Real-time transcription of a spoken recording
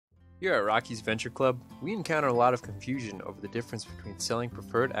Here at Rockies Venture Club, we encounter a lot of confusion over the difference between selling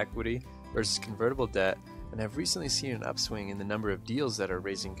preferred equity versus convertible debt, and have recently seen an upswing in the number of deals that are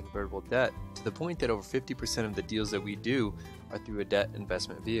raising convertible debt, to the point that over 50% of the deals that we do are through a debt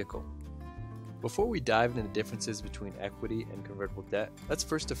investment vehicle. Before we dive into the differences between equity and convertible debt, let's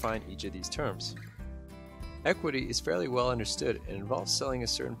first define each of these terms. Equity is fairly well understood and involves selling a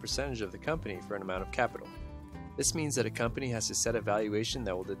certain percentage of the company for an amount of capital. This means that a company has to set a valuation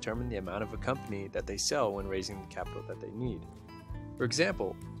that will determine the amount of a company that they sell when raising the capital that they need. For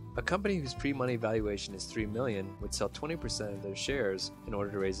example, a company whose pre-money valuation is $3 million would sell 20% of their shares in order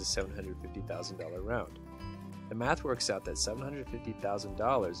to raise a $750,000 round. The math works out that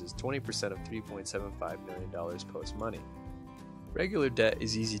 $750,000 is 20% of $3.75 million post-money. Regular debt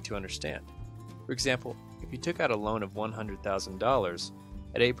is easy to understand. For example, if you took out a loan of $100,000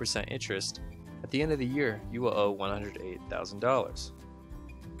 at 8% interest, at the end of the year you will owe $108,000.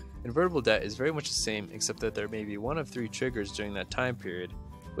 Convertible debt is very much the same, except that there may be one of three triggers during that time period,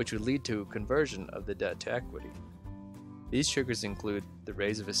 which would lead to a conversion of the debt to equity. These triggers include the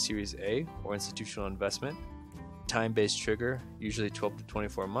raise of a Series A or institutional investment, time-based trigger, usually 12 to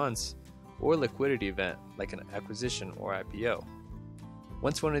 24 months, or a liquidity event like an acquisition or IPO.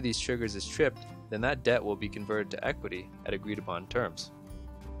 Once one of these triggers is tripped, then that debt will be converted to equity at agreed-upon terms.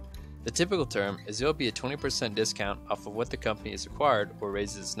 The typical term is there will be a 20% discount off of what the company has acquired or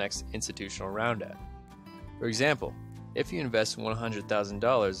raises its next institutional round at. For example, if you invest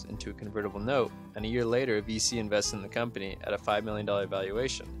 $100,000 into a convertible note and a year later a VC invests in the company at a $5 million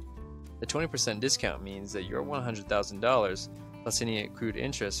valuation, the 20% discount means that your $100,000 plus any accrued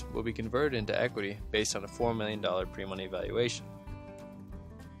interest will be converted into equity based on a $4 million pre-money valuation.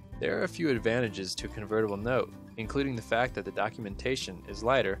 There are a few advantages to a convertible note, including the fact that the documentation is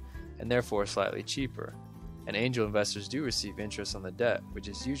lighter and therefore slightly cheaper, and angel investors do receive interest on the debt, which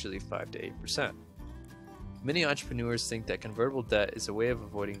is usually 5 to 8%. Many entrepreneurs think that convertible debt is a way of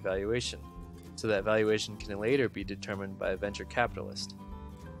avoiding valuation, so that valuation can later be determined by a venture capitalist.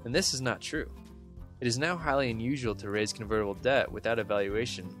 And this is not true. It is now highly unusual to raise convertible debt without a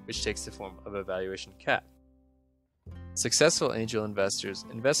valuation, which takes the form of a valuation cap. Successful angel investors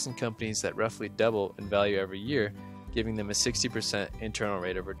invest in companies that roughly double in value every year, giving them a 60% internal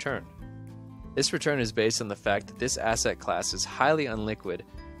rate of return. This return is based on the fact that this asset class is highly unliquid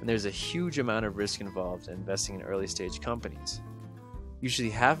and there's a huge amount of risk involved in investing in early stage companies. Usually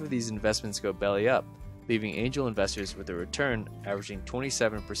half of these investments go belly up, leaving angel investors with a return averaging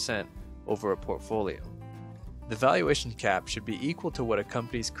 27% over a portfolio. The valuation cap should be equal to what a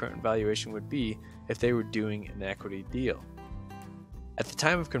company's current valuation would be if they were doing an equity deal. At the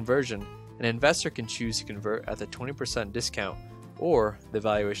time of conversion, an investor can choose to convert at the 20% discount or the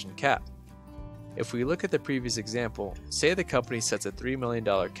valuation cap. If we look at the previous example, say the company sets a $3 million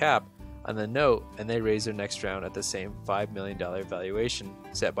cap on the note and they raise their next round at the same $5 million valuation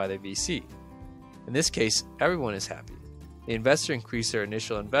set by the VC. In this case, everyone is happy. The investor increased their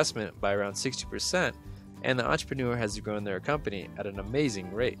initial investment by around 60%, and the entrepreneur has grown their company at an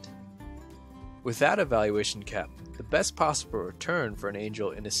amazing rate. Without a valuation cap, the best possible return for an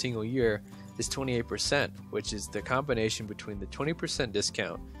angel in a single year is 28%, which is the combination between the 20%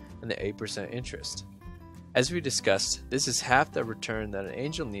 discount and the 8% interest. As we discussed, this is half the return that an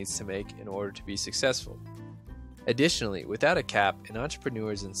angel needs to make in order to be successful. Additionally, without a cap, an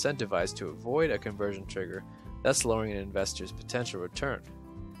entrepreneur is incentivized to avoid a conversion trigger, thus lowering an investor's potential return.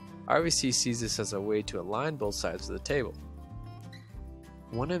 RVC sees this as a way to align both sides of the table.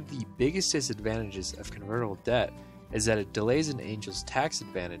 One of the biggest disadvantages of convertible debt is that it delays an angel's tax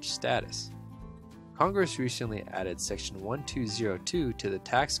advantage status. Congress recently added Section 1202 to the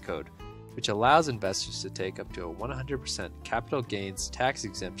tax code, which allows investors to take up to a 100% capital gains tax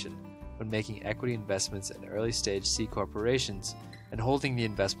exemption when making equity investments in early stage C corporations and holding the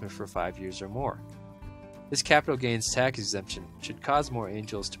investment for 5 years or more. This capital gains tax exemption should cause more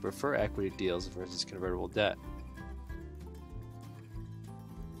angels to prefer equity deals versus convertible debt.